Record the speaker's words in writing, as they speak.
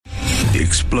the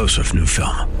explosive new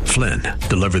film, Flynn,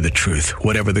 Deliver the Truth,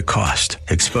 Whatever the Cost,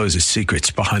 exposes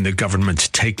secrets behind the government's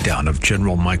takedown of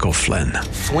General Michael Flynn.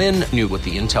 Flynn knew what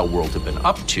the intel world had been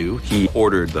up to. He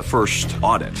ordered the first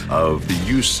audit of the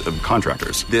use of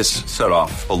contractors. This set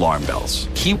off alarm bells.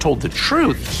 He told the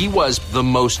truth. He was the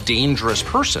most dangerous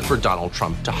person for Donald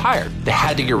Trump to hire. They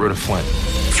had to get rid of Flynn.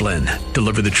 Flynn,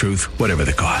 Deliver the Truth, Whatever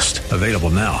the Cost. Available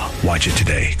now. Watch it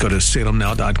today. Go to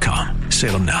salemnow.com.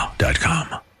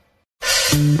 salemnow.com.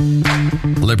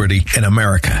 Liberty in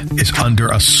America is under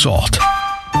assault.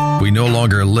 We no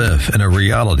longer live in a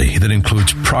reality that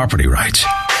includes property rights.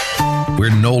 We're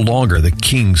no longer the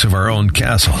kings of our own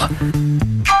castle.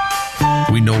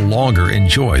 We no longer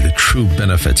enjoy the true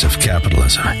benefits of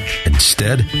capitalism.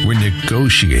 Instead, we're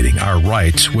negotiating our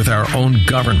rights with our own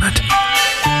government.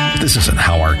 This isn't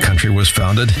how our country was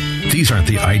founded. These aren't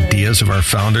the ideas of our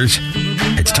founders.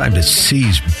 It's time to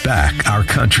seize back our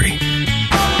country.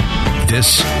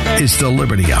 This is the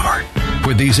Liberty Hour,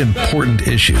 where these important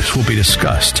issues will be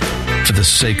discussed for the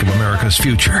sake of America's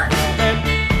future.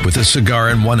 With a cigar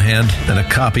in one hand and a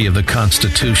copy of the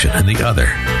Constitution in the other,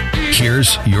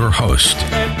 here's your host,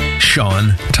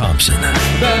 Sean Thompson.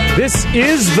 This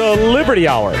is the Liberty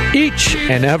Hour, each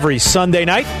and every Sunday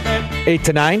night, 8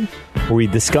 to 9, where we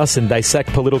discuss and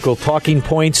dissect political talking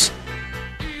points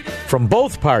from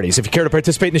both parties. If you care to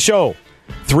participate in the show,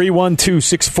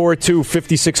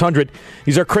 312-642-5600.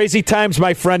 These are crazy times,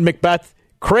 my friend Macbeth.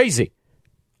 Crazy.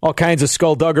 All kinds of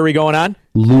skullduggery going on.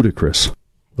 Ludicrous.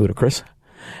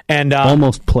 And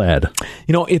almost plaid.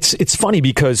 You know, it's funny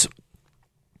because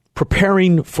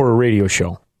preparing for a radio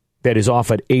show that is off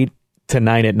at 8 to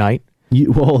 9 at night.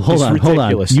 Hold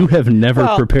on. You have never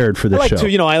prepared for this show.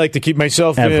 I like to keep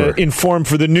myself informed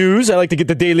for the news. I like to get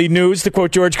the daily news, to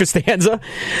quote George Costanza.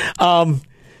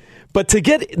 But to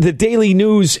get the daily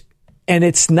news, and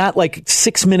it's not like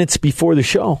 6 minutes before the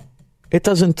show, it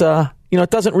doesn't, it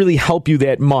doesn't really help you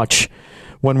that much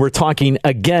when we're talking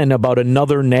again about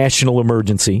another national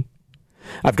emergency.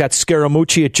 I've got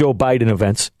Scaramucci at Joe Biden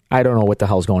events. I don't know what the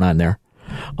hell's going on there.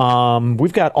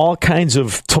 We've got all kinds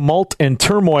of tumult and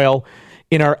turmoil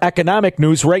in our economic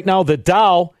news. Right now, the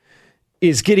Dow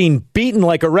is getting beaten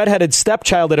like a redheaded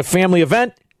stepchild at a family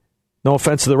event. No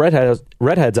offense to the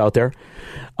redheads out there.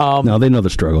 No, they know the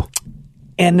struggle.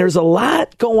 And there's a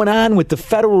lot going on with the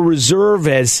Federal Reserve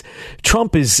as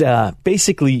Trump is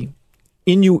basically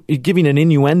giving an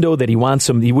innuendo that he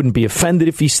wouldn't be offended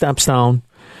if he steps down.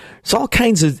 There's all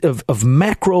kinds of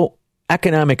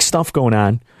macroeconomic stuff going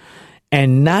on,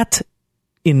 and not,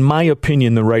 in my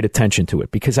opinion, the right attention to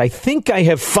it, because I think I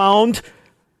have found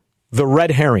the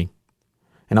red herring.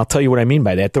 And I'll tell you what I mean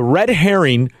by that. The red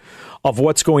herring of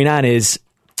what's going on is,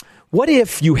 what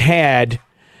if you had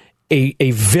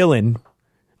a villain,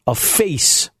 a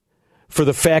face for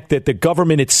the fact that the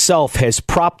government itself has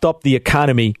propped up the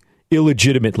economy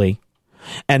illegitimately,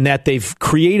 and that they've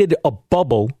created a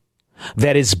bubble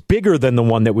that is bigger than the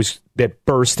one that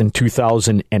burst in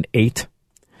 2008,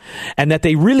 and that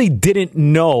they really didn't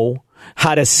know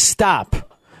how to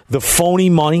stop the phony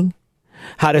money,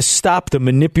 how to stop the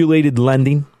manipulated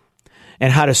lending,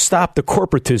 and how to stop the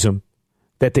corporatism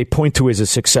that they point to as a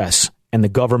success, and the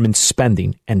government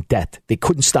spending and debt. They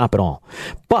couldn't stop it all.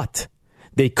 But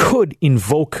they could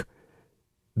invoke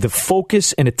the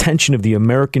focus and attention of the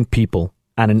American people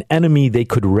on an enemy they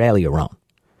could rally around.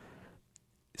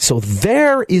 So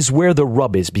there is where the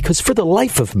rub is, because for the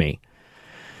life of me,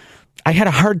 I had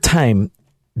a hard time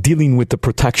dealing with the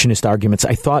protectionist arguments.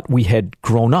 I thought we had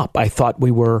grown up. I thought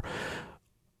we were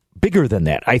bigger than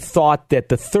that. I thought that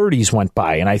the 30s went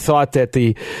by, and I thought that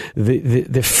the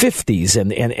 50s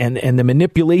and the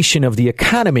manipulation of the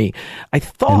economy. I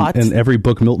thought, and every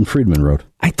book Milton Friedman wrote.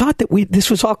 I thought that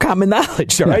this was all common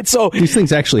knowledge, all right? So these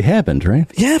things actually happened,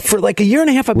 right? Yeah, for like a year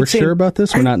and a half. We're sure about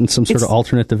this. We're not in some sort of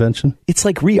alternate dimension. It's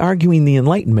like re-arguing the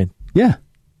Enlightenment. Yeah.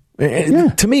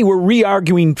 To me, we're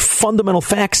re-arguing fundamental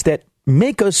facts that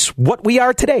make us what we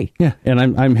are today. Yeah, and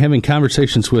I'm having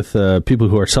conversations with people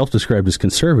who are self-described as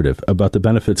conservative about the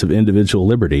benefits of individual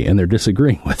liberty, and they're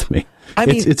disagreeing with me. I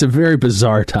mean, it's a very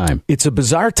bizarre time. It's a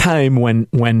bizarre time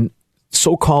when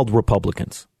so-called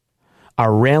Republicans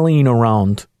are rallying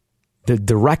around the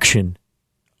direction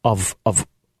of,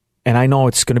 and I know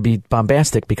it's going to be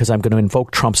bombastic because I'm going to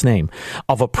invoke Trump's name,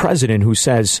 of a president who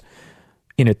says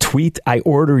in a tweet, I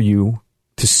order you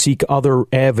to seek other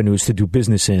avenues to do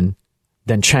business in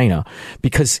than China.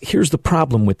 Because here's the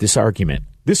problem with this argument.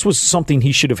 This was something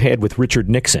he should have had with Richard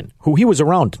Nixon, who he was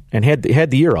around and had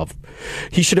the ear of.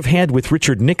 He should have had with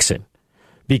Richard Nixon,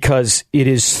 because it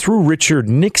is through Richard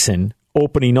Nixon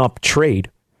opening up trade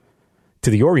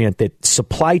to the Orient that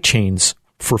supply chains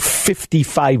for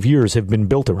 55 years have been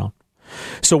built around.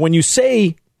 So when you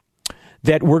say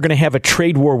that we're going to have a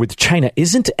trade war with China,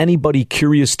 isn't anybody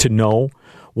curious to know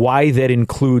why that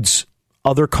includes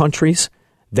other countries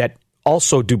that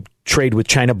also do trade with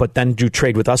China, but then do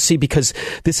trade with us? See, because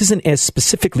this isn't as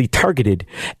specifically targeted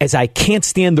as I can't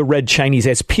stand the red Chinese,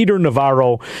 as Peter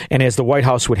Navarro and as the White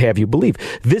House would have you believe.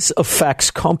 This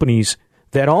affects companies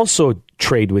that also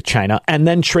trade with China and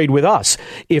then trade with us.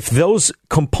 If those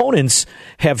components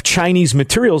have Chinese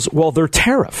materials, well, they're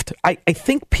tariffed. I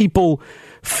think people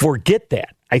forget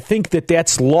that. I think that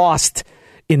that's lost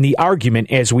in the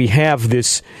argument as we have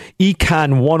this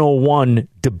Econ 101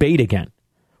 debate again,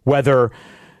 whether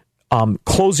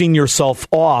closing yourself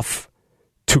off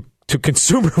to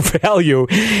consumer value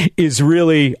is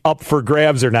really up for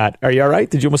grabs or not. Are you all right?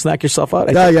 Did you almost knock yourself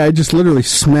out? Yeah, I just literally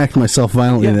smacked myself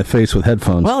violently in the face with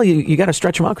headphones. Well, you got to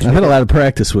stretch them out. I've had a lot of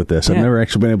practice with this. I've never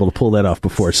actually been able to pull that off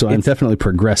before, so I'm definitely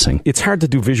progressing. It's hard to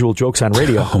do visual jokes on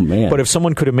radio. Oh, man. But if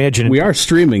someone could imagine... We are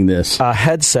streaming this. A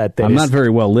headset that I'm not very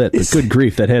well lit, but good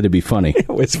grief, that had to be funny. It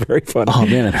was very funny. Oh,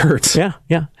 man, it hurts.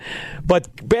 Yeah.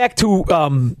 But back to...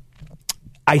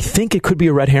 I think it could be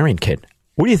a red herring, kid.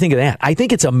 What do you think of that? I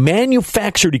think it's a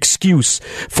manufactured excuse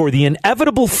for the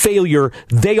inevitable failure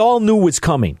they all knew was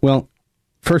coming. Well,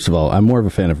 first of all, I'm more of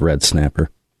a fan of Red Snapper.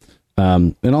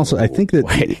 And also, I think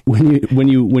that when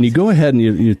you go ahead and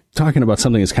you're talking about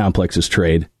something as complex as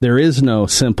trade, there is no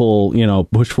simple,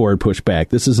 push forward, push back.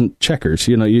 This isn't checkers.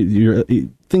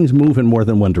 Things move in more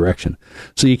than one direction.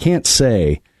 So you can't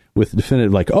say with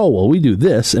definitive, like, oh, well, we do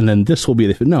this, and then this will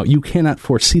be the... No, you cannot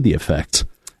foresee the effects.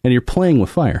 And you're playing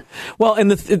with fire. Well,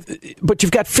 but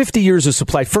you've got 50 years of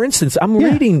supply. For instance, I'm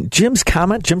reading Jim's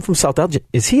comment. Jim from South Elgin.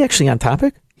 Is he actually on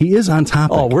topic? He is on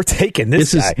topic. Oh, we're taking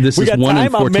this guy. This we is got one time.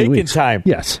 in 14 I'm making weeks. time.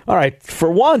 Yes. All right.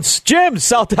 For once, Jim,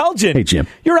 South Elgin. Hey, Jim.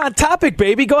 You're on topic,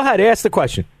 baby. Go ahead. Ask the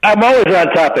question. I'm always on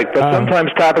topic, but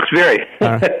sometimes topics vary. All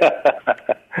right.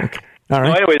 Okay. All right.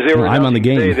 Well, anyways, they were I'm on the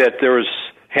game. Say that there was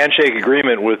handshake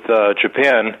agreement with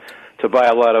Japan to buy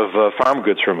a lot of farm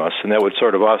goods from us, and that would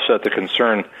sort of offset the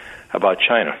concern about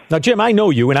China. Now, Jim, I know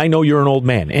you, and I know you're an old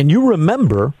man. And you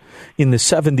remember in the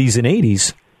 70s and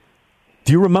 80s,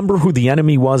 do you remember who the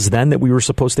enemy was then that we were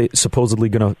supposedly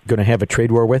going to have a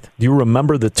trade war with? Do you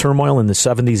remember the turmoil in the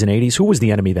 70s and 80s? Who was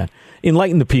the enemy then?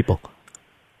 Enlighten the people.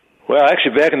 Well,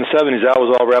 actually, back in the 70s, I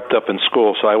was all wrapped up in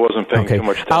school, so I wasn't paying too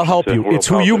much attention. I'll help you. It's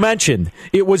who you mentioned.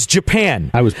 It was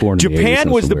Japan. I was born in the 80s. Japan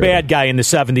was the bad guy in the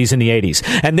 70s and the 80s.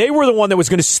 And they were the one that was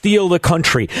going to steal the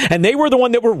country. And they were the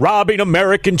one that were robbing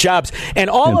American jobs. And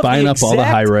all of buying the up all the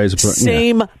high-rise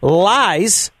same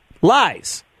lies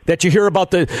that you hear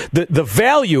about the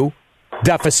value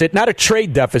deficit, not a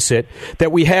trade deficit,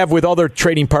 that we have with other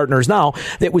trading partners now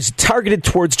that was targeted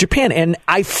towards Japan. And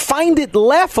I find it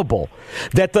laughable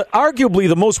that arguably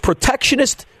the most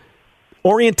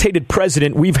protectionist-orientated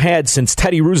president we've had since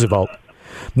Teddy Roosevelt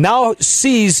now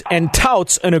sees and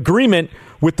touts an agreement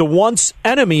with the once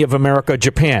enemy of America,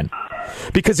 Japan.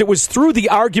 Because it was through the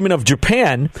argument of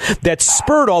Japan that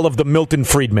spurred all of the Milton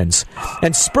Friedmans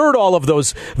and spurred all of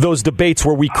those debates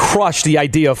where we crushed the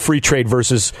idea of free trade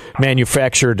versus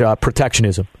manufactured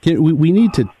protectionism. We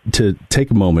need to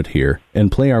take a moment here and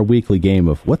play our weekly game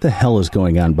of what the hell is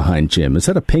going on behind Jim. Is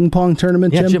that a ping pong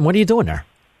tournament, Jim? Yeah, Jim, what are you doing there?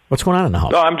 What's going on in the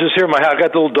house? No, I'm just here. I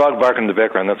got the little dog barking in the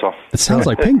background, that's all. It sounds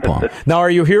like ping pong. Now, are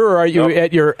you here or are you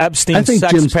at your Epstein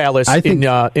Sex Palace in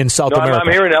South America? I'm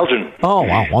here in Elgin. Oh,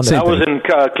 wow. I was in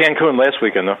Cancun last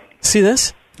weekend, though. See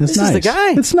this? This is the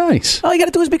guy. It's nice. All you got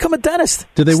to do is become a dentist.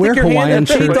 Do they wear Hawaiian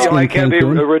shirts in Cancun? I can't be a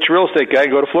rich real estate guy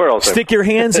and go to Florida all the time. Stick your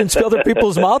hands in other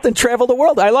people's mouth and travel the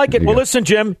world. I like it. Well, listen,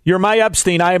 Jim, you're my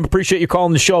Epstein. I appreciate you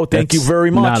calling the show. Thank you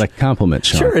very much. Not a compliment,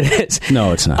 Sean. Sure it is.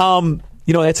 No, it's not.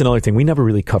 That's another thing. We never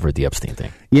really covered the Epstein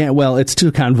thing. Yeah, well, it's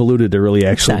too convoluted to really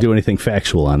actually do anything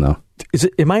factual on, though.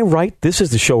 Am I right? This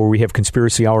is the show where we have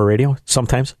Conspiracy Hour Radio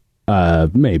sometimes?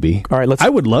 Maybe. All right, I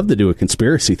would love to do a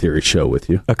conspiracy theory show with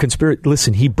you.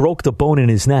 Listen, he broke the bone in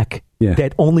his neck. Yeah.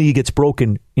 That only gets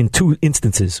broken in two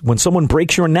instances. When someone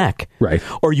breaks your neck. Right.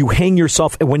 Or you hang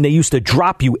yourself when they used to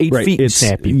drop you 8 feet and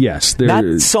snap you. Yes.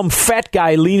 Not some fat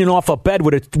guy leaning off a bed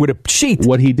with a sheet.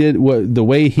 What he did, the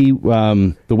way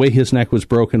his neck was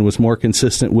broken was more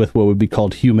consistent with what would be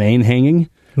called humane hanging,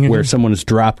 where someone is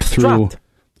dropped through,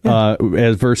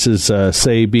 as versus,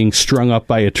 say, being strung up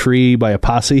by a tree, by a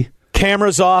posse.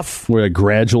 Cameras off. Where a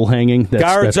gradual hanging.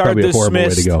 Guards that's probably are a horrible way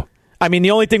to go. I mean,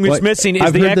 the only thing that's missing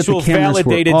is the actual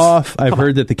validated. I've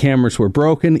heard that the cameras were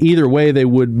broken. Either way, they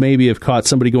would maybe have caught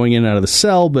somebody going in and out of the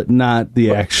cell, but not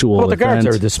the actual. Well, the guards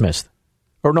are dismissed.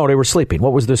 Or no, they were sleeping.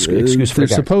 What was the excuse for They're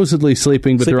that? supposedly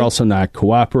sleeping, but they're also not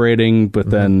cooperating. But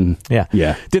then,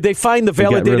 yeah. Did they find the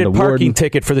validated parking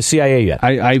ticket for the CIA yet?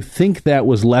 I think that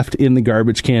was left in the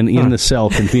garbage can in the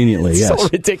cell conveniently, yes. So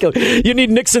ridiculous. You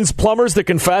need Nixon's plumbers to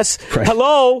confess? Right.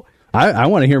 Hello? I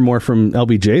want to hear more from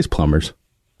LBJ's plumbers.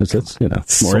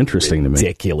 That's more interesting to me.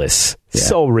 Ridiculous. Yeah.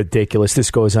 So ridiculous. This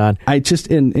goes on.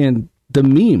 And the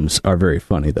memes are very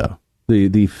funny, though. The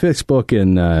Facebook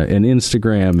and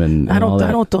Instagram and I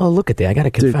don't look at that. I got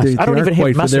to confess. I don't even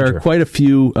have Messenger. There are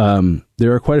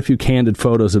quite a few candid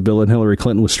photos of Bill and Hillary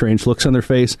Clinton with strange looks on their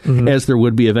face, as there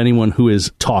would be of anyone who is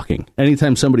talking.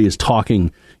 Anytime somebody is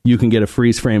talking, you can get a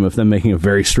freeze frame of them making a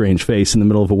very strange face in the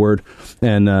middle of a word,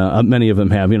 and many of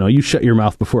them have. You shut your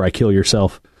mouth before I kill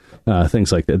yourself.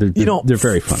 Things like that. They're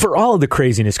very fun. For all of the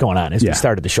craziness going on as we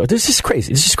started the show, this is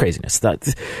crazy. This is craziness.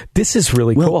 This is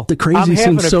really cool. The crazy I'm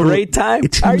seems having a great time.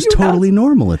 It seems totally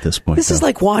normal at this point. This is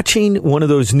like watching one of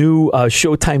those new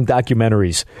Showtime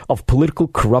documentaries of political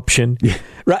corruption. Yeah.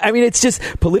 Right? I mean, it's just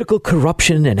political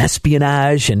corruption and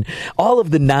espionage and all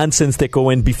of the nonsense that go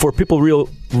in before people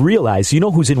realize. You know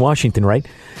who's in Washington, right?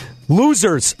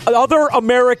 Losers, other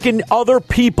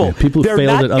people. Yeah, people who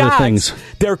failed at other things.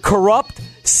 They're corrupt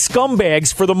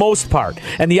scumbags for the most part.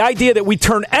 And the idea that we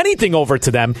turn anything over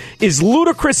to them is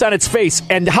ludicrous on its face.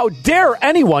 And how dare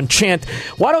anyone chant,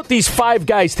 why don't these 5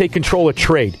 guys take control of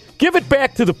trade? Give it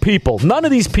back to the people. None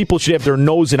of these people should have their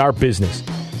nose in our business.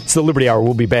 It's the Liberty Hour.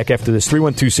 We'll be back after this.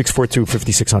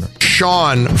 312-642-5600.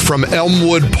 Sean from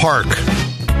Elmwood Park.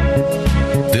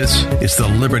 This is the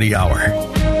Liberty Hour.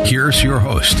 Here's your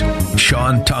host,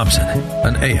 Sean Thompson,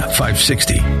 on AM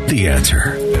 560, The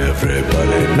Answer.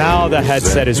 Everybody. Now the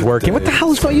headset is working. What the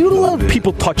hell is going on? You love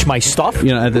people touch my stuff.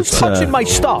 Who's touching my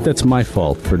stuff? That's my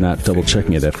fault for not double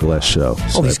checking it after last show.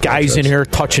 All these guys in here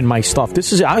touching my stuff.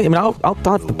 This is. I'll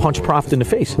have to punch Proft in the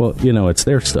face. Well, it's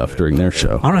their stuff during their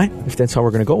show. All right, if that's how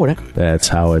we're going to go with it. That's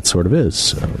how it sort of is.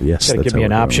 So, yes, gotta give me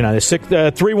an option on this.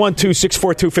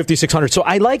 312-642-5600. So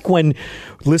I like when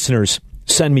listeners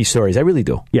send me stories. I really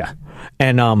do. Yeah.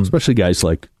 And especially guys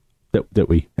like that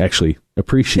we actually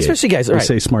appreciate. Especially guys they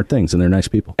say smart things and they're nice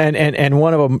people. And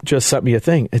one of them just sent me a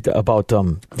thing about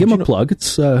give him a plug.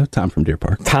 It's Tom from Deer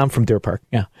Park. Tom from Deer Park.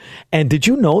 Yeah. And did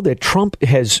you know that Trump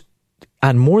has,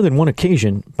 on more than one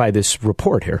occasion, by this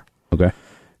report here,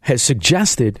 has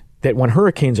suggested that when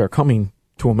hurricanes are coming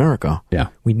to America,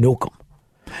 we nuke them.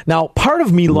 Now, part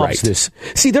of me loves this.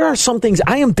 See, there are some things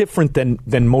I am different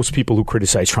than most people who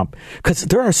criticize Trump, because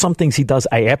there are some things he does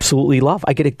I absolutely love.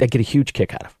 I get a huge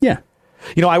kick out of. Yeah.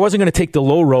 I wasn't going to take the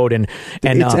low road and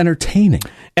it's entertaining.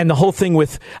 And the whole thing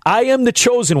with I am the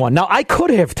chosen one. Now, I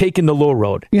could have taken the low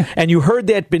road. Yeah. And you heard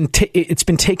that it's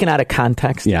been taken out of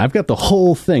context. Yeah, I've got the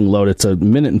whole thing loaded. It's 1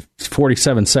 minute and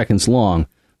 47 seconds long.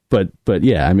 But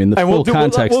yeah, I mean, the full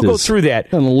context we'll go through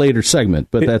that in a later segment.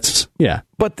 But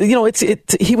But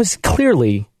he was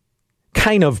clearly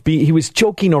kind of he was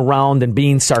joking around and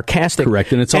being sarcastic.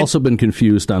 Correct, and it's also been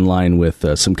confused online with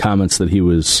some comments that he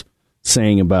was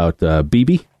saying about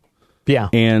Bibi. Yeah,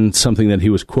 and something that he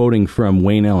was quoting from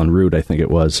Wayne Allen Root, I think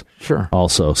it was. Sure.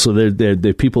 Also, so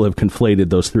the people have conflated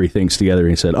those 3 things together, and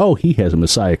he said, "Oh, he has a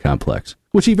Messiah complex,"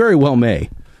 which he very well may.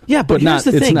 Yeah, but here's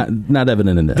the thing. It's not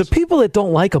evident in this. The people that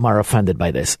don't like him are offended by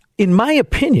this. In my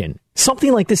opinion,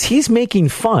 something like this, he's making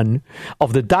fun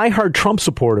of the diehard Trump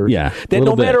supporters. Yeah, that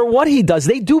no matter what he does,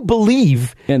 they do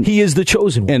believe he is the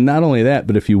chosen one. And not only that,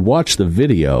 but if you watch the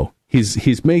video, he's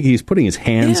putting his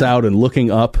hands out and looking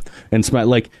up and smile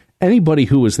like anybody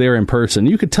who was there in person.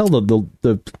 You could tell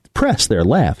the press there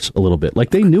laughs a little bit, like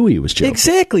they knew he was joking.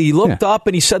 Exactly. He looked up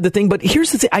and he said the thing. But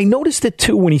here's the thing: I noticed it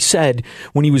too when he said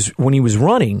when he was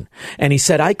running, and he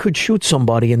said I could shoot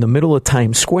somebody in the middle of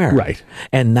Times Square, right,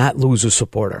 and not lose a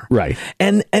supporter, right.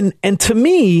 And to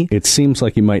me, it seems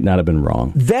like he might not have been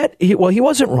wrong. He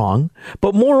wasn't wrong,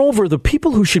 but moreover, the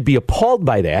people who should be appalled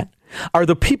by that are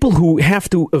the people who have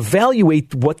to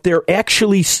evaluate what their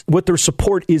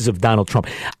support is of Donald Trump.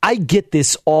 I get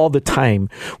this all the time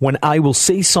when I will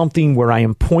say something where I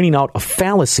am pointing out a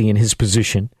fallacy in his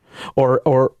position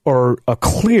or a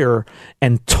clear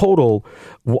and total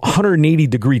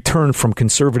 180-degree turn from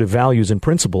conservative values and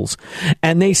principles.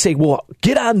 And they say, well,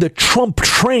 get on the Trump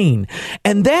train.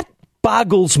 And that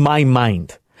boggles my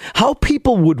mind. How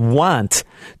people would want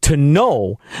to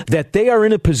know that they are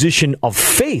in a position of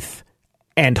faith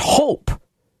and hope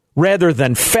rather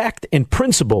than fact and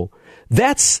principle.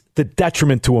 That's the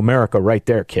detriment to America right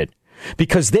there, kid.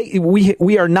 Because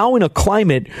we are now in a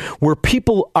climate where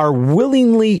people are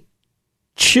willingly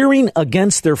cheering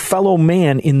against their fellow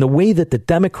man in the way that the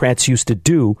Democrats used to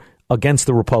do against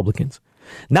the Republicans.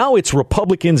 Now it's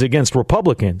Republicans against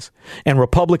Republicans and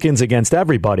Republicans against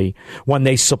everybody when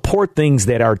they support things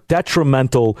that are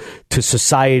detrimental to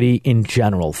society in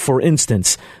general. For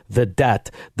instance, the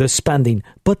debt, the spending,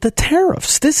 but the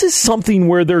tariffs. This is something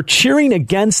where they're cheering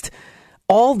against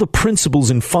all the principles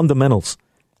and fundamentals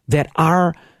that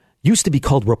used to be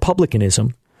called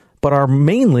republicanism, but are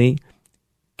mainly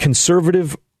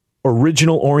conservative,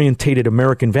 original-orientated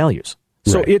American values.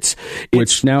 So right. it's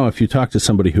which now, if you talk to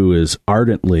somebody who is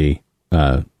ardently,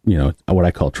 what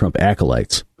I call Trump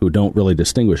acolytes, who don't really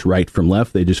distinguish right from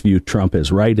left, they just view Trump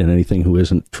as right, and anything who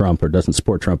isn't Trump or doesn't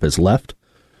support Trump as left.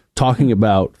 Talking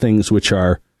about things which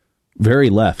are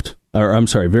very left, or I'm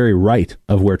sorry, very right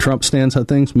of where Trump stands on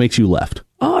things makes you left.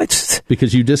 Oh, it's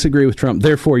because you disagree with Trump,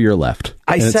 therefore you're left.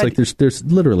 It's like there's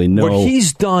literally no. What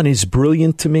he's done is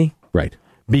brilliant to me, right?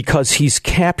 Because he's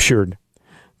captured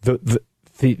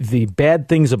the bad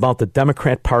things about the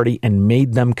Democrat Party and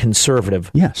made them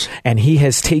conservative. Yes. And he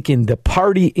has taken the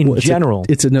party in general.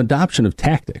 It's an adoption of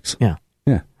tactics. Yeah.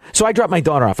 Yeah. So I dropped my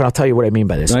daughter off, and I'll tell you what I mean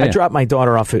by this. Oh, yeah. I dropped my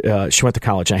daughter off. She went to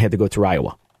college, and I had to go through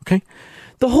Iowa. Okay.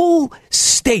 The whole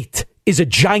state is a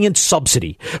giant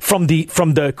subsidy from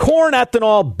the corn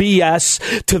ethanol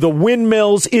BS to the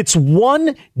windmills. It's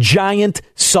one giant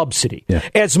subsidy,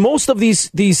 as most of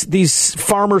these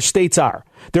farmer states are.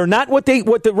 They're not what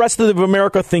the rest of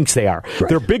America thinks they are. Right.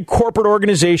 They're big corporate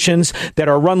organizations that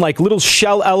are run like little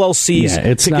shell LLCs. Yeah,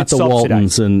 it's to not get the subsidized.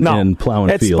 Waltons and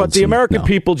plowing fields. But the American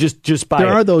people just buy it.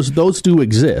 There are those do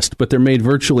exist, but they're made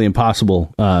virtually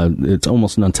impossible. It's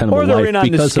almost an untenable life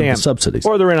because of the subsidies.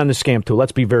 Or they're in on the scam too.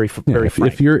 Let's be very frank.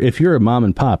 If you're a mom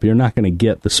and pop, you're not going to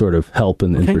get the sort of help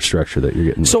and infrastructure that you're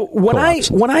getting. So when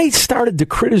I started to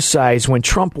criticize when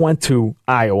Trump went to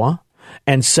Iowa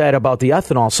and said about the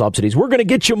ethanol subsidies, we're going to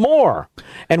get you more.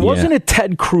 And wasn't it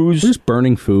Ted Cruz? Just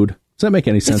burning food. Does that make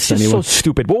any sense to anyone? It's so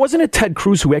stupid. But wasn't it Ted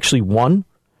Cruz who actually won,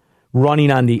 running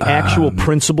on the actual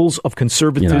principles of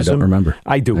conservatism? I don't remember.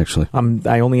 I do. Actually.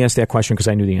 I only asked that question because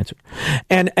I knew the answer.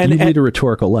 And you lead a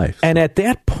rhetorical life. And at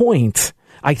that point,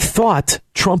 I thought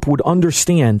Trump would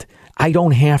understand I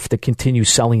don't have to continue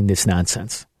selling this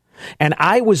nonsense. And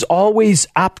I was always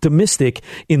optimistic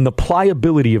in the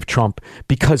pliability of Trump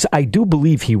because I do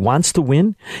believe he wants to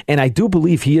win, and I do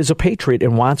believe he is a patriot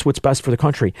and wants what's best for the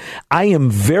country. I am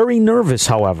very nervous,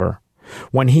 however,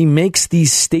 when he makes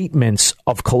these statements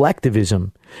of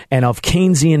collectivism and of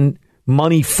Keynesian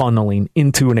money funneling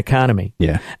into an economy.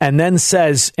 Yeah. And then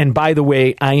says, and by the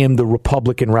way, I am the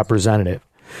Republican representative.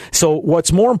 So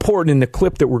what's more important in the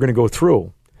clip that we're going to go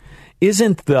through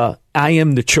isn't the I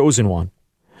am the chosen one.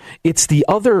 It's the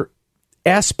other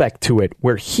aspect to it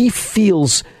where he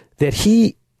feels that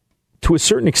he, to a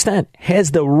certain extent,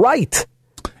 has the right.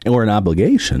 Or an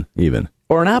obligation, even.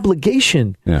 Or an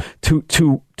obligation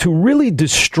to really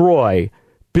destroy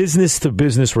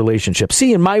business-to-business relationships.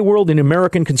 See, in my world, in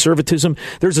American conservatism,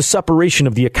 there's a separation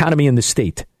of the economy and the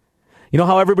state. You know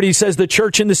how everybody says the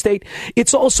church and the state?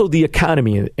 It's also the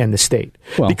economy and the state.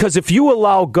 Well, because if you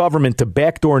allow government to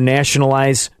backdoor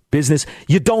nationalize business,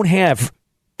 you don't have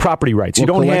property rights. You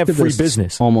don't have free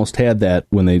business. Almost had that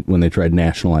when they tried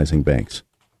nationalizing banks.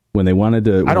 When they wanted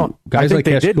to, guys like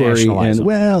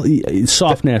Kashkari and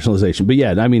soft nationalization. But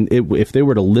yeah, I mean, if they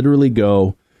were to literally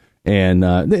go and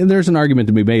there's an argument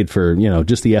to be made for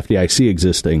just the FDIC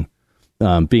existing.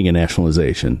 Being a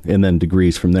nationalization and then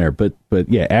degrees from there. But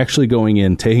yeah, actually going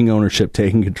in, taking ownership,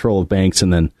 taking control of banks,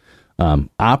 and then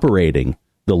operating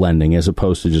the lending as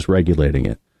opposed to just regulating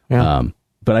it. Yeah.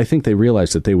 But I think they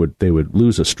realized that they would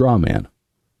lose a straw man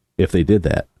if they did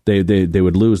that. They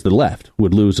would lose, the left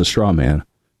would lose a straw man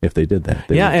if they did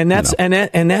that. And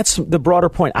that's the broader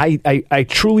point. I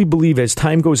truly believe as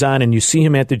time goes on and you see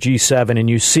him at the G7 and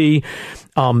you see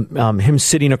him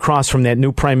sitting across from that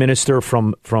new prime minister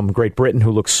from Great Britain who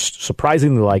looks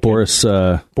surprisingly like Boris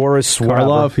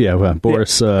Karloff,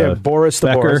 Boris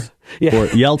Becker, Boris. Yeah.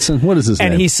 Yeltsin. What is his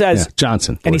name? And he says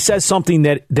Johnson. And he says something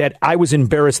that I was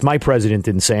embarrassed my president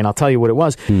didn't say, and I'll tell you what it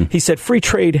was. He said free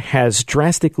trade has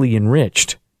drastically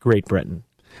enriched Great Britain.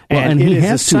 Well, and he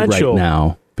has to right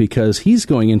now because he's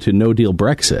going into no-deal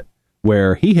Brexit,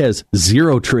 where he has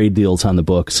zero trade deals on the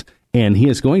books, and he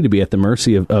is going to be at the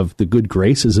mercy of the good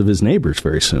graces of his neighbors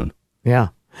very soon. Yeah.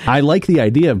 I like the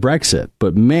idea of Brexit,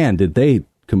 but man, did they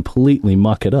completely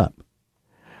muck it up.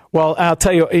 Well, I'll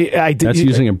tell you, I did. That's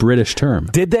using a British term.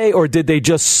 Did they, or did they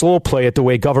just slow play it the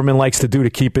way government likes to do to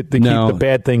keep the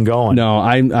bad thing going? No,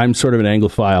 I'm sort of an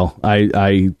Anglophile.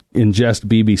 I ingest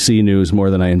BBC News more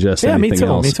than I ingest anything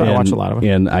else. Me too. I watch a lot of it,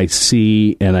 and I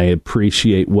see and I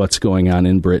appreciate what's going on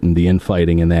in Britain, the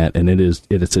infighting and that, and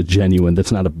it's a genuine.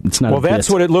 It's not. Well, that's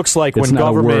what it looks like when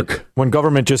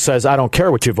government just says, "I don't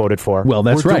care what you voted for." Well,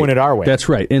 that's We're right. doing it our way. That's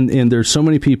right. And there's so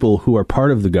many people who are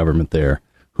part of the government there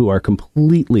who are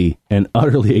completely and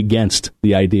utterly against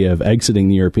the idea of exiting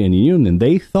the European Union. And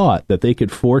they thought that they could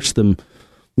force them,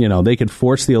 they could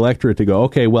force the electorate to go,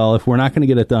 okay, well, if we're not going to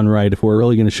get it done right, if we're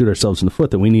really going to shoot ourselves in the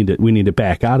foot, then we need to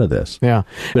back out of this. Yeah.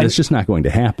 But it's just not going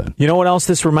to happen. You know what else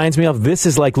this reminds me of? This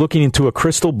is like looking into a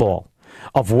crystal ball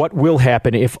of what will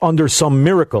happen if under some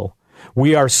miracle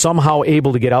we are somehow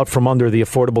able to get out from under the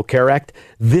Affordable Care Act.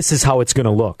 This is how it's going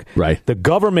to look. Right. The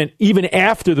government, even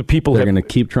after the people they're going to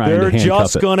keep trying to handcuff it. They're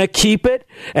just going to keep it,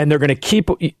 and they're going to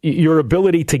keep your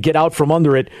ability to get out from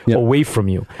under it away from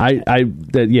you. I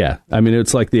mean,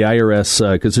 it's like the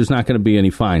IRS, because there's not going to be any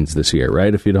fines this year,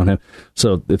 right? If you don't have,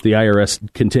 so if the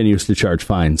IRS continues to charge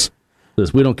fines,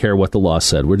 we don't care what the law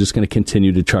said. We're just going to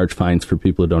continue to charge fines for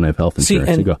people who don't have health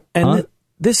insurance. See,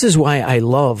 this is why I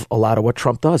love a lot of what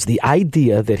Trump does. The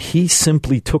idea that he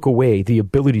simply took away the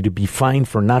ability to be fined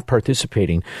for not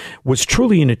participating was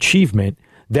truly an achievement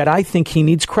that I think he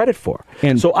needs credit for.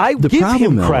 And so I give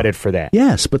him credit for that.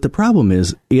 Yes, but the problem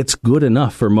is it's good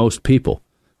enough for most people.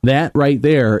 That right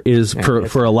there is,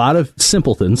 for a lot of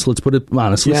simpletons, let's put it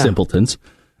honestly, simpletons,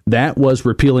 that was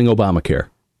repealing Obamacare.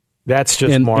 That's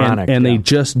just moronic. And they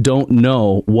just don't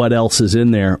know what else is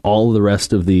in there, all the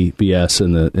rest of the BS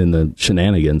and the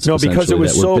shenanigans because it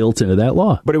was were built into that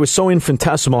law. But it was so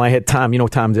infinitesimal. I had Tom,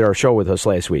 Tom did our show with us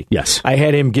last week. Yes. I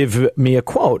had him give me a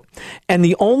quote. And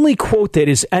the only quote that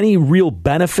is any real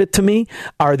benefit to me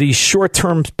are these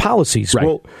short-term policies. Right.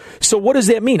 Well, so what does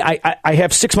that mean? I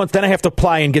have 6 months, then I have to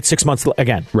apply and get 6 months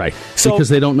again. Right. So, because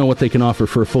they don't know what they can offer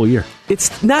for a full year.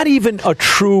 It's not even a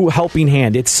true helping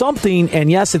hand. It's something,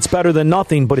 and yes, it's better than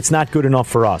nothing, but it's not good enough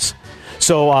for us.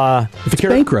 So it's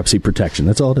bankruptcy protection.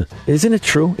 That's all it is. Isn't it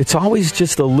true? It's always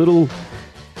just a little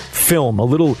film, a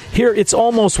little here. It's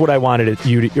almost what I wanted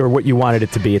it or what you wanted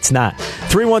it to be. It's not.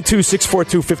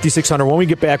 312-642-5600. When we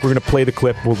get back, we're going to play the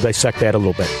clip. We'll dissect that a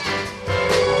little bit.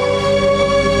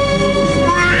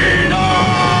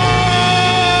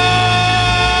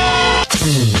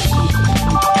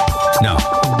 Now,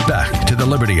 back to the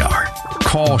Liberty Hour.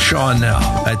 Call Sean now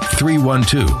at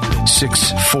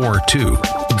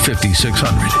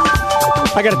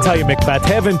 312-642-5600. I got to tell you, Macbeth,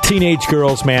 having teenage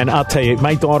girls, man, I'll tell you,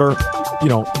 my daughter,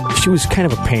 she was kind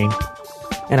of a pain.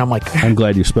 And I'm like, I'm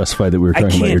glad you specified that we were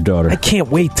talking about your daughter. I can't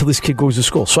wait till this kid goes to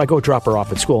school. So I go drop her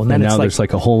off at school. And then now there's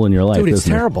like a hole in your life. Dude, it's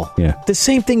terrible. Yeah. The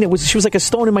same thing she was like a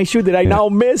stone in my shoe that I now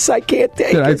miss. I can't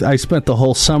take it. I spent the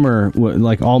whole summer,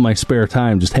 like all my spare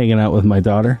time, just hanging out with my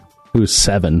daughter, who's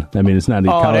 7. I mean, it's not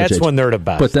even college that's age. When they're the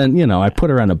best. But then, I put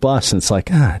her on a bus, and it's like,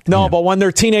 No, but when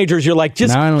they're teenagers, you're like,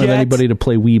 just now I don't have anybody to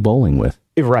play Wii bowling with.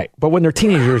 Right. But when they're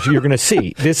teenagers, you're going to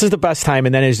see this is the best time.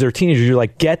 And then as they're teenagers, you're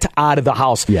like, get out of the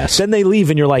house. Yes. Then they leave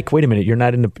and you're like, wait a minute, you're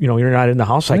not in the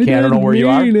house. I don't know where you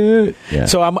are. Yeah.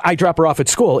 So I drop her off at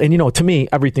school. And, to me,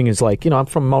 everything is like, I'm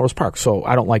from Melrose Park, so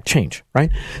I don't like change.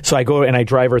 Right. So I go and I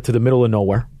drive her to the middle of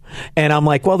nowhere. And I'm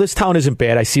like, well, this town isn't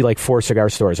bad. I see like 4 cigar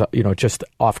stores, just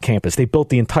off campus. They built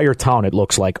the entire town, it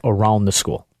looks like, around the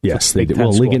school. Yes, they did.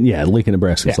 Well, Lincoln,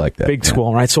 Nebraska's like that. Big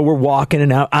school, right? So we're walking,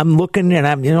 and I'm looking, and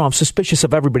I'm suspicious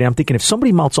of everybody. I'm thinking if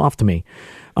somebody mouths off to me,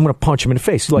 I'm going to punch him in the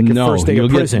face, like the first day of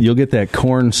prison. You'll get that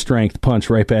corn strength punch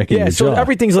right back in your jaw. So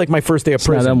everything's like my first day of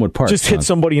prison. Not Elmwood Park, just hit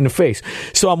somebody in the face.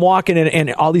 So I'm walking,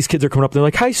 and all these kids are coming up. They're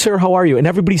like, "Hi, sir, how are you?" And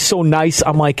everybody's so nice.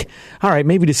 I'm like, "All right,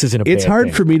 maybe this isn't a bad thing." It's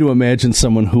hard for me to imagine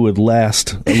someone who would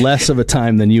last less of a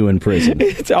time than you in prison.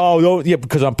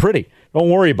 Because I'm pretty. Don't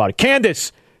worry about it.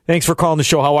 Candace, thanks for calling the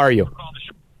show. How are you?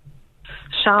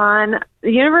 Sean, the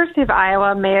University of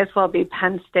Iowa may as well be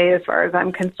Penn State as far as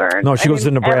I'm concerned. No, she goes to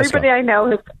Nebraska. Everybody I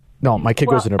know No, my kid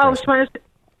goes to Nebraska.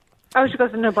 She goes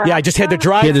to Nebraska. Yeah, I just had to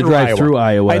drive through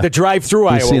Iowa. I had to drive through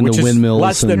Iowa, which is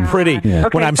less than pretty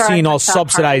when I'm seeing all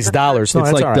subsidized dollars. No,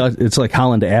 it's like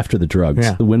Holland after the drugs.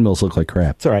 Yeah. The windmills look like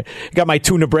crap. It's all right. Got my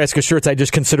 2 Nebraska shirts. I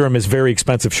just consider them as very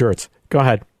expensive shirts. Go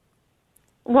ahead.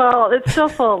 Well, it's still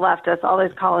full of leftists, all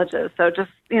these colleges. So just,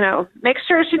 make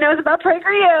sure she knows about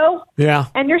PragerU. Yeah.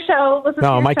 And your show.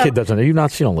 No, my kid doesn't.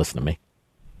 She don't listen to me.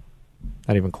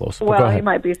 Not even close. Well, you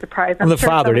might be surprised. I'm the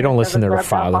father. They don't listen to their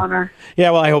father.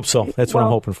 Yeah, well, I hope so. That's what I'm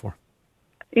hoping for.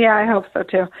 Yeah, I hope so,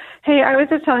 too. Hey, I was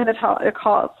just telling the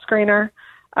call screener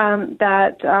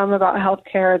that about health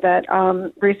care that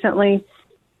recently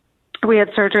we had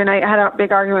surgery, and I had a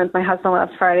big argument with my husband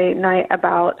last Friday night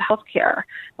about healthcare,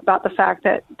 about the fact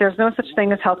that there's no such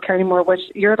thing as healthcare anymore, which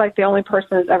you're like the only person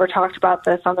who's ever talked about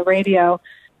this on the radio,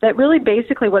 that really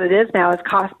basically what it is now is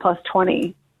cost plus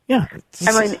 20. Yeah.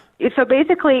 I mean, so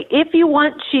basically, if you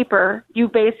want cheaper, you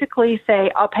basically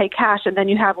say, I'll pay cash, and then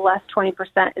you have less 20%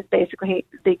 is basically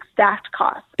the exact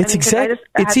cost. It's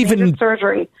it's even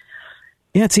surgery.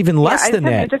 Yeah, it's even less than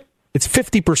that. It's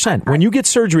 50%. When you get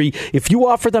surgery, if you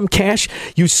offer them cash,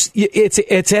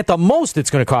 it's at the most it's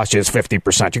going to cost you is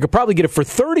 50%. You could probably get it for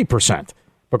 30%.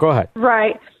 But go ahead.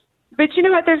 Right. But you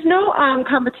know what? There's no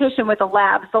competition with the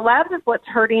labs. The labs is what's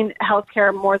hurting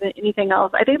healthcare more than anything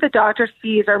else. I think the doctor's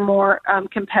fees are more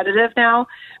competitive now.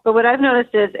 But what I've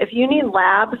noticed is if you need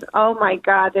labs, oh, my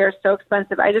God, they're so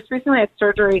expensive. I just recently had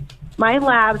surgery. My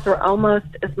labs were almost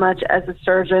as much as the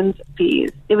surgeon's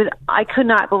fees. I could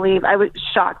not believe. I was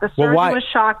shocked. The surgeon was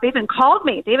shocked. They even called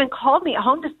me. They even called me at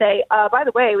home to say, by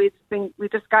the way, we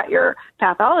just got your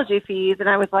pathology fees. And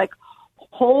I was like,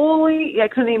 I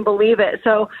couldn't even believe it.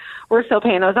 So we're still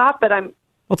paying those off, but well,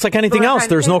 it's like anything else.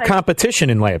 There's no competition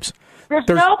in labs. There's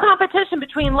no competition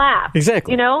between labs.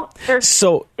 Exactly.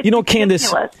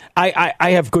 Candace,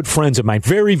 I have good friends of mine,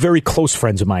 very, very close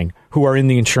friends of mine who are in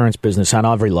the insurance business on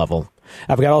every level.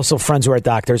 I've got also friends who are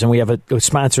doctors, and we have a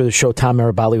sponsor of the show, Tom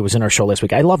Marabali, who was in our show last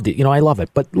week. I loved it. I love it.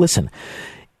 But listen,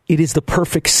 it is the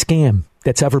perfect scam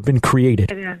that's ever been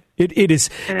created. It is.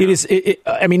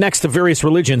 I mean, next to various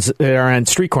religions that are on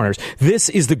street corners, this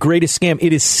is the greatest scam.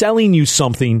 It is selling you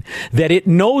something that it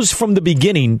knows from the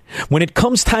beginning. When it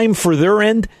comes time for their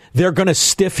end, they're going to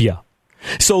stiff you.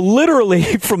 So literally,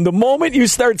 from the moment you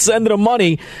start sending them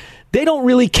money, they don't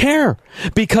really care,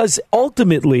 because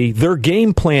ultimately their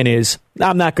game plan is,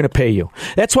 I'm not going to pay you.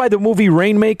 That's why the movie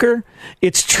Rainmaker,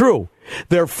 it's true.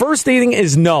 Their first thing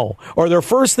is no, or their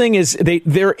first thing is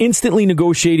they're instantly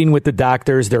negotiating with the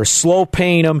doctors. They're slow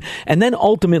paying them. And then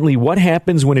ultimately what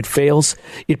happens when it fails?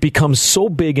 It becomes so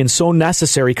big and so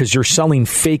necessary because you're selling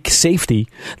fake safety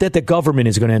that the government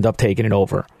is going to end up taking it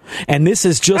over. And this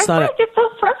is just not... I get so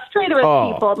frustrated with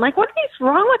people. I'm like, what is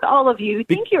wrong with all of you? You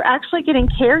think you're actually getting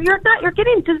care? You're not. You're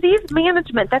getting disease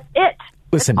management. That's it.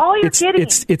 Listen, that's all you're getting.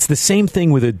 It's the same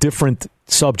thing with a different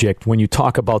subject when you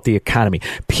talk about the economy.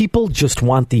 People just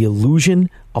want the illusion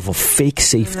of a fake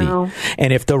safety.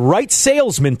 And if the right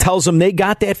salesman tells them they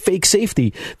got that fake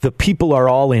safety, the people are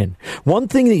all in. One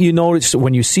thing that you notice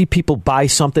when you see people buy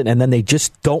something and then they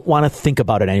just don't want to think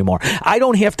about it anymore. I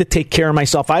don't have to take care of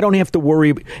myself. I don't have to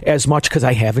worry as much because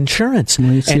I have insurance.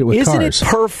 Well, you see it with isn't cars. It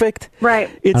perfect? Right.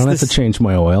 I don't have to change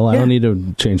my oil. I don't need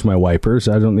to change my wipers.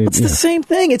 I don't need. It's the same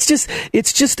thing. It's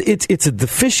a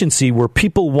deficiency where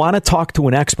people want to talk to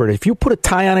an expert. If you put a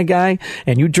tie on a guy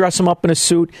and you dress him up in a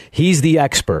suit, he's the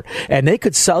expert. And they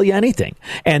could sell you anything.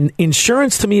 And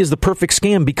insurance to me is the perfect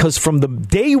scam because from the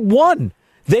day one,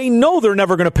 they know they're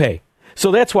never going to pay.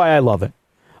 So that's why I love it.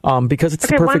 Because it's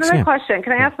the perfect scam. One other question.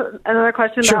 Can I ask another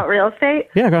question about real estate?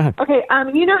 Yeah, go ahead. Okay,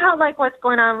 you know how what's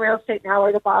going on in real estate now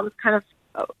where the bottom's kind of,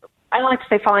 I don't like to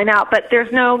say falling out, but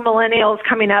there's no millennials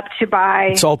coming up to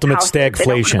buy It's ultimate houses.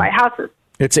 stagflation. They don't buy houses.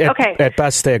 It's at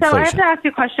best stagflation. So I have to ask you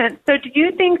a question. So do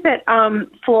you think that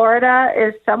Florida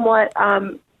is somewhat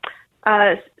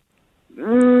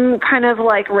kind of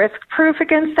like risk-proof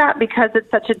against that because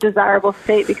it's such a desirable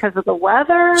state because of the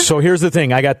weather? So here's the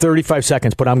thing. I got 35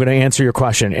 seconds, but I'm going to answer your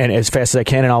question and as fast as I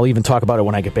can, and I'll even talk about it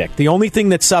when I get back. The only thing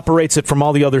that separates it from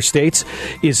all the other states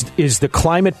is the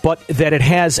climate, but that it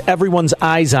has everyone's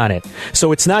eyes on it.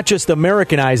 So it's not just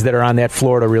American eyes that are on that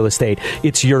Florida real estate.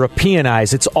 It's European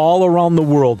eyes. It's all around the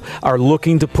world are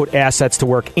looking to put assets to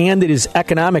work, and it is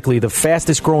economically the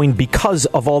fastest growing because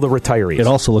of all the retirees. It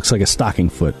also looks like a stocking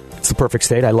foot. It's the perfect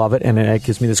state. I love it, and it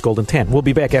gives me this golden tan. We'll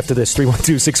be back after this.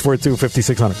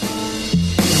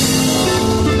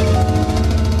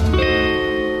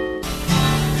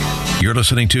 312-642-5600. You're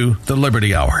listening to The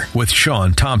Liberty Hour with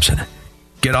Sean Thompson.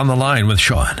 Get on the line with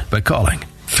Sean by calling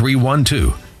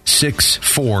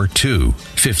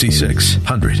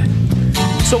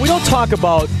 312-642-5600. So we don't talk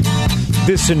about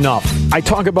this enough. I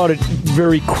talk about it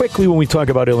very quickly when we talk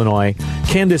about Illinois.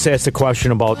 Candace asked a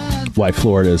question about why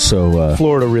Florida is so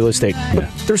Florida real estate. But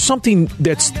there's something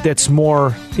that's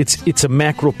more. It's a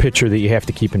macro picture that you have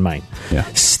to keep in mind. Yeah.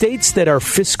 States that are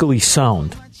fiscally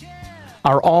sound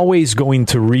are always going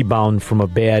to rebound from a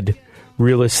bad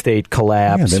real estate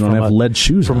collapse. Yeah, they don't have lead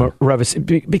shoes on.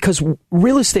 Because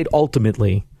real estate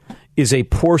ultimately is a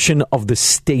portion of the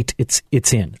state it's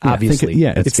in, obviously.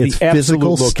 It's the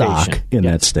physical stock in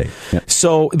that state. Yeah.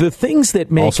 So the things that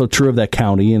make... Also true of that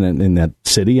county and in that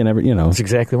city and every, That's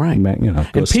exactly right. Go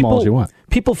as small as you want.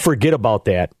 People forget about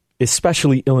that,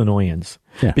 especially Illinoisans.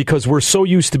 Yeah. Because we're so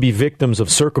used to be victims of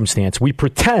circumstance. We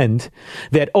pretend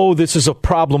that, this is a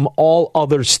problem all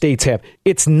other states have.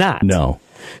 It's not. No.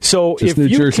 So just if New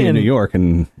you Jersey and New York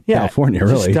and California,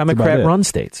 really. Just Democrat-run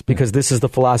states, because this is the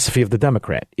philosophy of the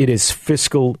Democrat. It is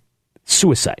fiscal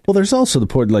suicide. Well, there's also the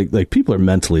point, like people are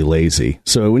mentally lazy.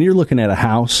 So when you're looking at a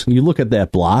house, you look at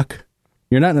that block,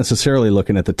 you're not necessarily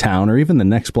looking at the town or even the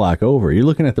next block over. You're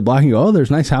looking at the block and you go,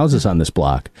 there's nice houses on this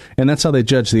block. And that's how they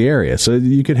judge the area. So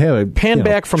you could have a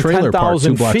back from trailer park 2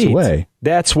 10,000 blocks feet. away.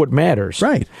 That's what matters.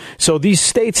 Right. So these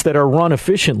states that are run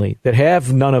efficiently, that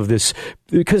have none of this,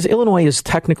 because Illinois is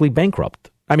technically bankrupt.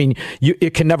 I mean,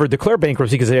 it can never declare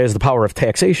bankruptcy because it has the power of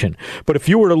taxation. But if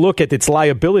you were to look at its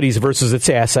liabilities versus its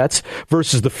assets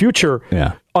versus the future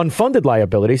unfunded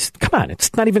liabilities, come on,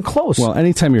 it's not even close. Well,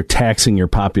 anytime you're taxing your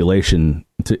population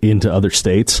into other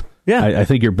states, I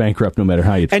think you're bankrupt no matter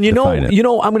how you define it.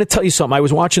 I'm going to tell you something. I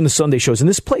was watching the Sunday shows, and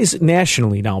this plays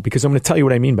nationally now because I'm going to tell you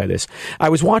what I mean by this. I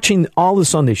was watching all the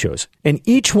Sunday shows, and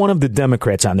each one of the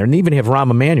Democrats on there, and even have Rahm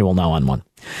Emanuel now on one,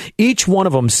 each one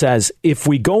of them says, if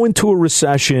we go into a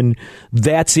recession,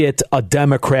 that's it, a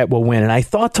Democrat will win. And I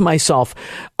thought to myself,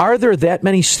 are there that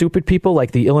many stupid people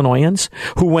like the Illinoisans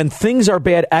who, when things are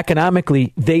bad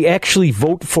economically, they actually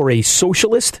vote for a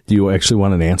socialist? Do you actually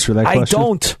want an answer to that question? I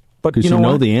don't. But you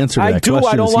know the answer to that question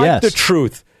I don't is like yes. the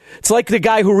truth. It's like the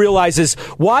guy who realizes,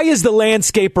 why is the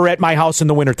landscaper at my house in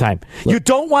the wintertime? You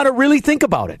don't want to really think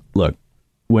about it. Look,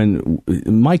 when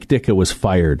Mike Ditka was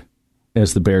fired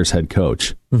as the Bears head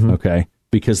coach, okay,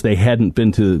 because they hadn't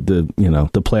been to the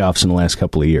playoffs in the last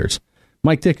couple of years,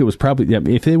 Mike Ditka was probably,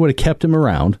 if they would have kept him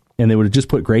around and they would have just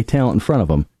put great talent in front of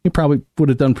him, he probably would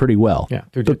have done pretty well. Yeah,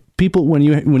 but people, when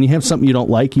you have something you don't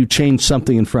like, you change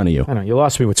something in front of you. I know, you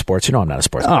lost me with sports. You know I'm not a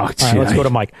sports guy. Oh, All right, let's go to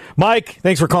Mike. Mike,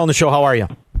 thanks for calling the show. How are you?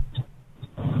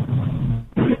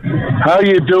 How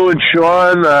you doing,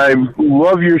 Sean? I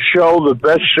love your show, the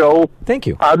best show. Thank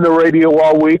you. On the radio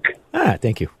all week.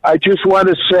 Thank you. I just want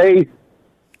to say,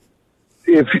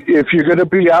 if you're going to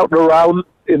be out and around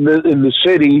in the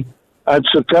city on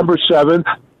September 7th,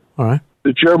 all right,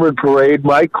 the German parade,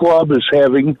 my club is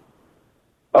having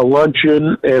a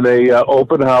luncheon and a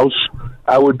open house.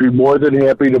 I would be more than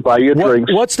happy to buy you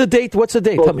drinks. What's the date?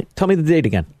 Tell me the date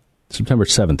again. September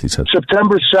 7th, he said.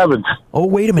 September 7th. Oh,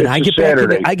 wait a minute.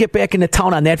 I get back into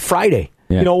town on that Friday.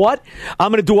 Yeah. You know what?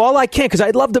 I'm going to do all I can because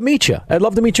I'd love to meet you. I'd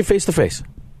love to meet you face to face.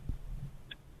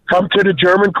 Come to the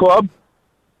German club.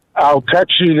 I'll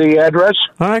text you the address.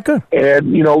 All right, good.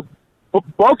 And,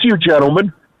 both you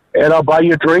gentlemen, and I'll buy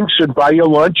you drinks and buy you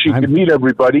lunch. You can meet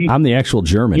everybody. I'm the actual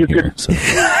German here. So.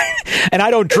 And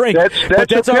I don't drink. But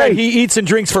that's okay. all right. He eats and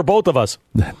drinks for both of us.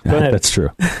 That's true,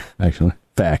 actually.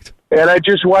 Fact. And I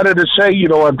just wanted to say,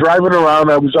 I'm driving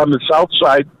around. I was on the south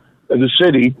side of the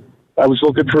city. I was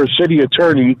looking for a city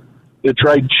attorney that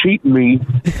tried cheating me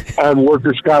on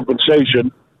workers'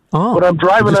 compensation. Oh. But I'm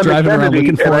driving on the Kennedy. Around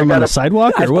looking for him on the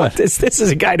sidewalk, or what? This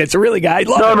is a guy that's a really guy.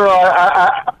 No.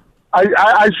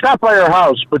 I stopped by her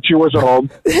house, but she wasn't home.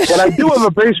 But I do have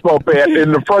a baseball bat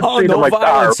in the front seat of my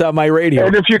car. On my radio.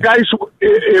 And if you guys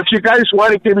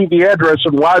want to give me the address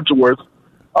in Wadsworth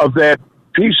of that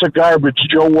piece of garbage,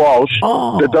 Joe Walsh,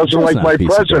 that doesn't like my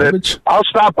president, I'll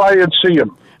stop by and see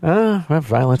him.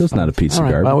 Violence. Joe's not a piece of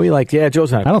garbage. Well,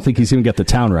 Joe's not. I don't think he's even got the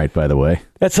town right, by the way.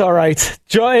 That's all right.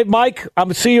 Joy, Mike, I'm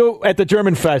going to see you at the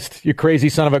German Fest, you crazy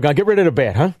son of a gun. Get rid of the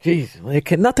bat, huh?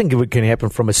 Jeez, nothing good can happen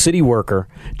from a city worker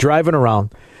driving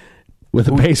around with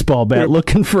a baseball bat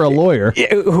looking for a lawyer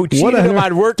who cheated him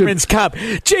on workman's comp.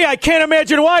 Gee, I can't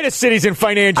imagine why the city's in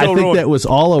financial ruin. I think that was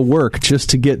all a work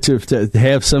just to get to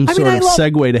have some sort of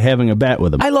segue to having a bat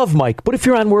with him. I love Mike, but if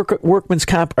you're on workman's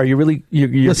comp, are you really you're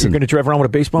going to drive around with a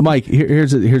baseball bat? Mike,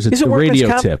 here's a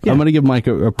radio tip. Yeah. I'm going to give Mike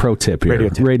a pro tip here.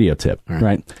 Radio tip,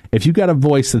 right? If you got a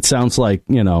voice that sounds like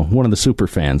one of the super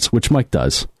fans, which Mike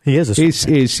does. He is a super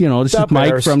fan. This is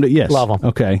Mike from the love him.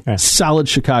 Okay, yeah. Solid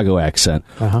Chicago accent.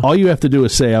 All you have to do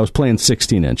is say I was playing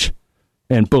 16-inch,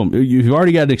 and boom, you've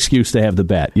already got an excuse to have the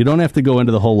bat. You don't have to go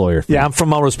into the whole lawyer thing. Yeah, I'm from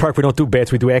Melrose Park. We don't do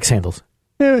bats. We do axe handles.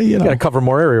 Yeah, you got to cover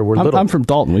more area. We're little. I'm from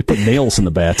Dalton. We put nails in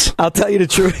the bats. I'll tell you the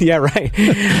truth. Yeah, right.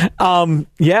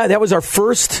 That was our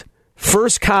first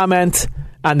comment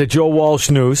on the Joe Walsh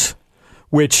news,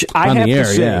 which I have to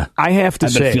say. I've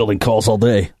been fielding calls all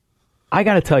day. I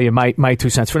got to tell you my 2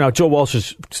 cents. For now, Joe Walsh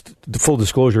is, full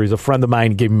disclosure, he's a friend of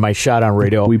mine, gave me my shot on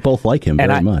radio. We both like him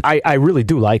very much. I really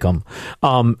do like him.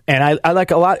 And I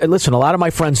like a lot. Listen, a lot of my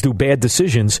friends do bad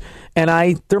decisions,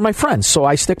 and they're my friends, so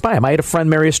I stick by them. I had a friend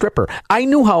marry a stripper. I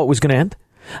knew how it was going to end.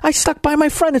 I stuck by my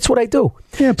friend. It's what I do.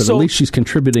 Yeah, but at least she's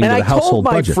contributing to the household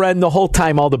budget. And I told my friend the whole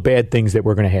time all the bad things that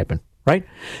were going to happen. right?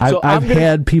 So I've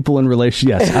had people in relation.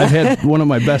 Yes, I've had one of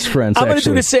my best friends. I'm going to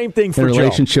do the same thing for in a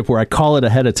relationship where I call it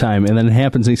ahead of time, and then it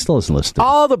happens, and he still doesn't listen.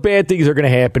 All the bad things are going to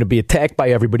happen, to be attacked by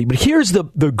everybody. But here's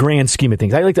the grand scheme of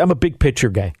things. I'm a big picture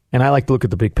guy, and I like to look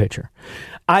at the big picture.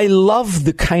 I love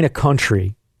the kind of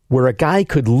country where a guy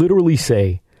could literally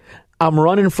say, I'm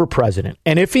running for president.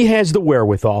 And if he has the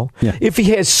wherewithal, if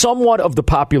he has somewhat of the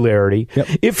popularity,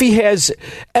 if he has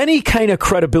any kind of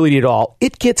credibility at all,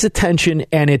 it gets attention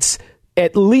and it's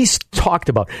at least talked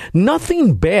about.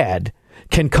 Nothing bad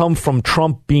can come from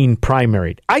Trump being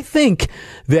primaried. I think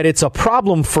that it's a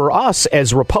problem for us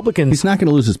as Republicans. He's not going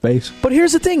to lose his base. But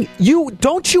here's the thing.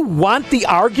 Don't you want the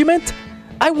argument?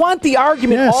 I want the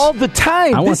argument all the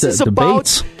time. I want the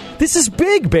debates. This is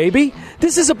big, baby.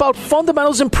 This is about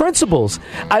fundamentals and principles.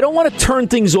 I don't want to turn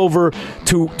things over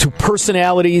to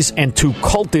personalities and to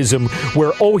cultism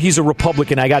where, he's a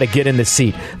Republican, I got to get in the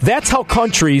seat. That's how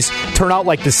countries turn out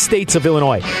like the states of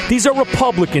Illinois. These are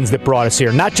Republicans that brought us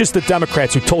here, not just the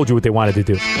Democrats who told you what they wanted to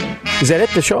do. Is that it,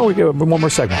 the show? We got one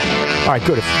more segment. All right,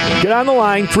 good. Get on the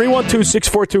line,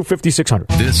 312-642-5600.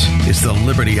 This is the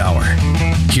Liberty Hour.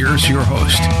 Here's your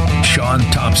host, Sean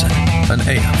Thompson, on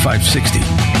AM 560.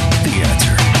 The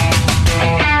Answer.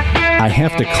 I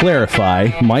have to clarify,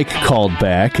 Mike called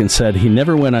back and said he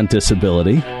never went on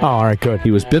disability. Oh, all right, good.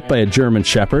 He was bit by a German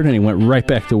Shepherd, and he went right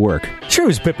back to work. Sure, he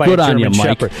was bit by a German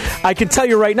Shepherd. I can tell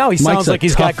you right now, he sounds like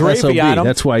he's got gravy on him.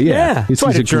 That's why, he's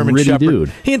a German Shepherd.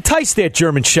 Dude. He enticed that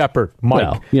German Shepherd, Mike.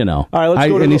 Well, you know. All right, let's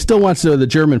go to and he still wants to go to the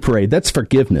German parade. That's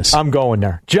forgiveness. I'm going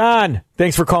there. John,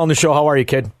 thanks for calling the show. How are you,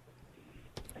 kid?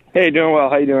 Hey, doing well.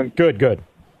 How you doing? Good.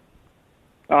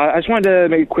 I just wanted to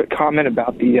make a quick comment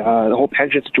about the whole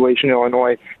pension situation in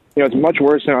Illinois. You know, it's much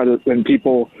worse than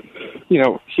people,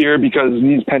 hear, because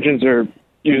these pensions are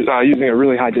using a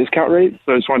really high discount rate.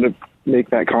 So I just wanted to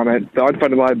make that comment. The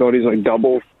unfunded liability is like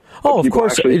double. Of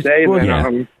course. I'm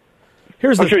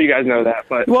sure you guys know that.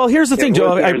 But here's the thing,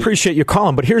 Joe. I appreciate you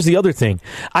calling, but here's the other thing.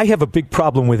 I have a big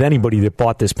problem with anybody that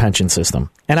bought this pension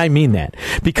system, and I mean that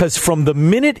because from the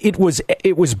minute it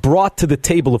was brought to the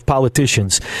table of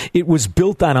politicians, it was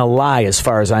built on a lie, as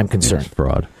far as I'm concerned. It's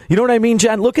fraud. You know what I mean,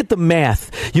 John? Look at the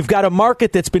math. You've got a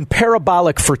market that's been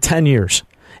parabolic for 10 years.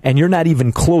 And you're not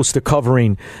even close to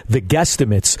covering the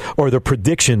guesstimates or the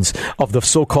predictions of the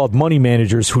so-called money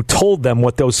managers who told them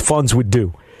what those funds would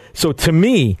do. So to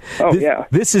me,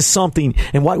 this is something.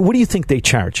 And what do you think they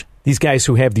charge? These guys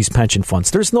who have these pension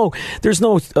funds. There's no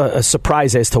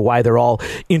surprise as to why they're all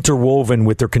interwoven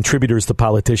with their contributors to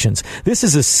politicians. This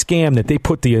is a scam that they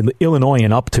put the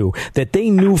Illinoisan up to, that they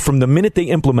knew from the minute they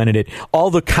implemented it, all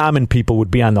the common people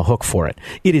would be on the hook for it.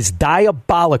 It is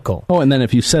diabolical. Oh, and then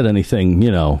if you said anything,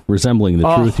 resembling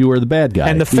the truth, you were the bad guy.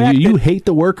 And the fact you hate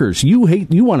the workers. You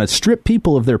want to strip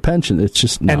people of their pension. It's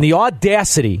just no. And the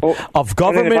audacity of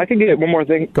government. And if I can get one more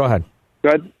thing. Go ahead.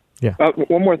 Yeah.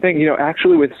 One more thing,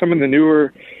 actually with some of the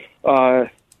newer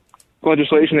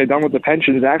legislation they've done with the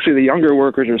pensions, actually the younger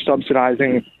workers are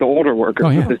subsidizing the older workers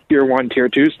with this tier 1, tier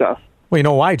 2 stuff. Well, you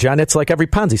know why, John? It's like every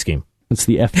Ponzi scheme. It's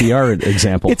the FDR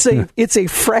example. It's a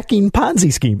fracking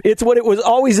Ponzi scheme. It's what it was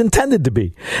always intended to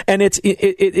be. And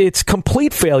it's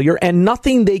complete failure, and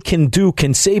nothing they can do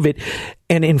can save it.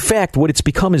 And in fact, what it's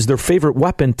become is their favorite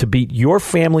weapon to beat your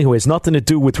family, who has nothing to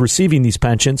do with receiving these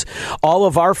pensions, all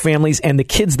of our families, and the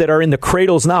kids that are in the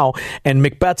cradles now, and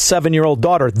Macbeth's 7-year-old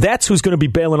daughter. That's who's going to be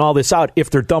bailing all this out if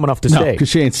they're dumb enough to stay. Because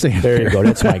she ain't staying there. You go.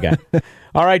 That's my guy.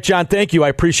 All right, John, thank you. I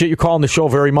appreciate you calling the show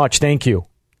very much. Thank you.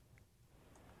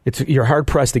 You're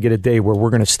hard-pressed to get a day where we're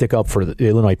going to stick up for the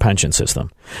Illinois pension system,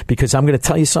 because I'm going to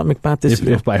tell you something about this.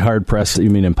 If by hard-pressed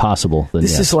you mean impossible, then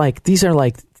these are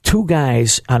like two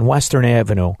guys on Western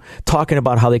Avenue talking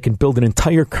about how they can build an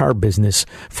entire car business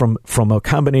from a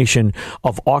combination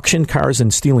of auction cars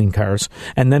and stealing cars,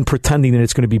 and then pretending that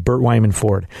it's going to be Burt Wyman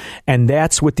Ford. And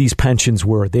that's what these pensions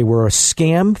were. They were a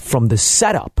scam from the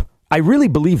setup. I really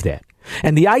believe that.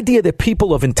 And the idea that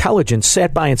people of intelligence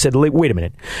sat by and said, wait a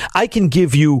minute, I can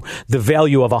give you the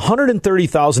value of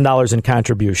 $130,000 in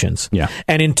contributions. Yeah.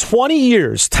 And in 20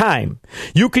 years' time,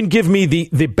 you can give me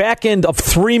the back end of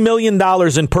 $3 million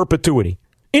in perpetuity.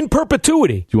 In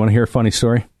perpetuity. Do you want to hear a funny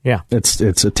story? Yeah. It's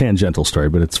a tangential story,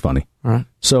 but it's funny. All right.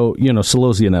 So,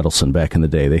 Solozzi and Edelson back in the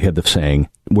day, they had the saying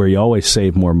where you always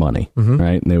save more money,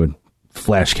 right? And they would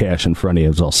flash cash in front of you.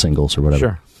 It was all singles or whatever.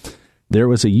 Sure. There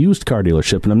was a used car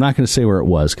dealership, and I'm not going to say where it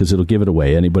was because it'll give it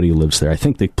away. Anybody who lives there. I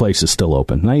think the place is still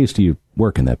open. And I used to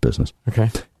work in that business.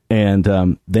 Okay.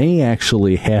 And they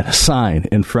actually had a sign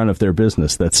in front of their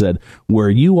business that said, where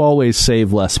you always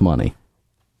save less money.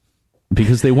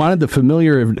 because they wanted the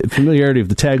familiarity of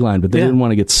the tagline, but they didn't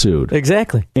want to get sued.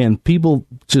 Exactly. And people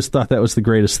just thought that was the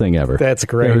greatest thing ever. That's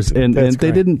great. They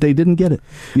didn't get it.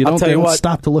 They don't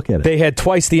stop to look at it. They had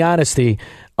twice the honesty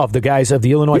of the guys of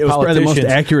the Illinois politicians. It was probably the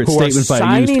most accurate statement by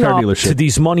a used car dealership. To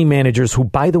these money managers who,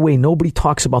 by the way, nobody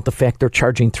talks about the fact they're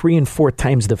charging 3 and 4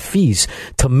 times the fees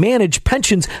to manage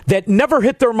pensions that never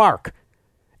hit their mark.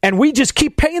 And we just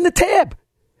keep paying the tab.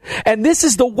 And this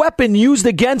is the weapon used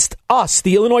against us,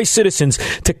 the Illinois citizens,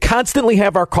 to constantly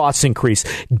have our costs increase.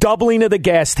 Doubling of the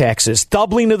gas taxes,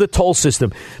 doubling of the toll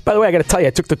system. By the way, I got to tell you, I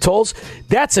took the tolls.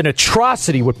 That's an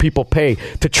atrocity what people pay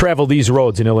to travel these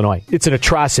roads in Illinois. It's an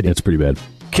atrocity. It's pretty bad.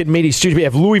 Kid Meaty, excuse me,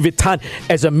 have Louis Vuitton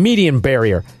as a median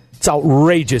barrier. It's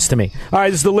outrageous to me. All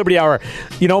right, this is the Liberty Hour.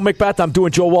 You know, Macbeth, I'm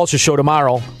doing Joe Walsh's show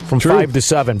tomorrow from 5 to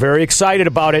 7. Very excited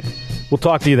about it. We'll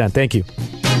talk to you then. Thank you.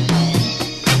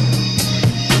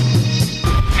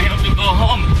 I have to go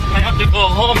home. I have to go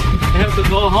home. I have to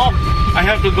go home. I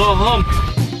have to go home.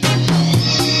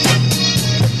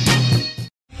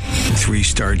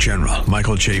 3-star General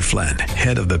Michael J. Flynn,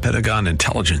 head of the Pentagon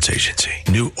Intelligence Agency,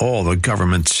 knew all the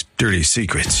government's dirty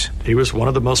secrets. He was one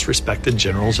of the most respected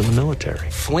generals in the military.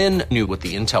 Flynn knew what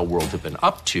the intel world had been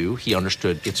up to. He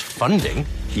understood its funding.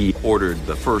 He ordered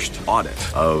the first audit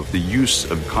of the use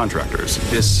of contractors.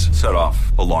 This set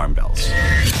off alarm bells.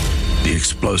 The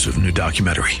explosive new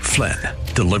documentary, Flynn,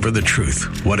 Deliver the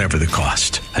Truth, Whatever the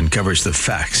Cost, uncovers the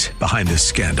facts behind this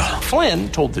scandal.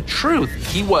 Flynn told the truth.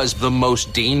 He was the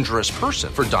most dangerous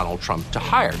person for Donald Trump to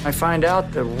hire. I find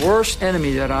out the worst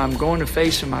enemy that I'm going to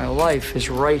face in my life is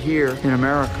right here in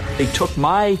America. They took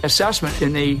my assessment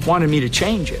and they wanted me to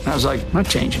change it. And I was like, I'm not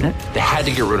changing it. They had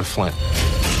to get rid of Flynn.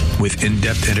 With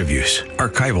in-depth interviews,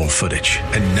 archival footage,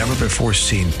 and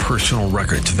never-before-seen personal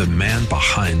records of the man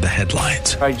behind the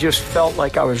headlines. I just felt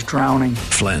like I was drowning.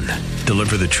 Flynn,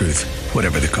 Deliver the Truth,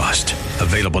 Whatever the Cost.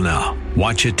 Available now.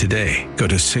 Watch it today. Go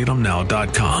to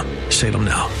salemnow.com.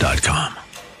 salemnow.com.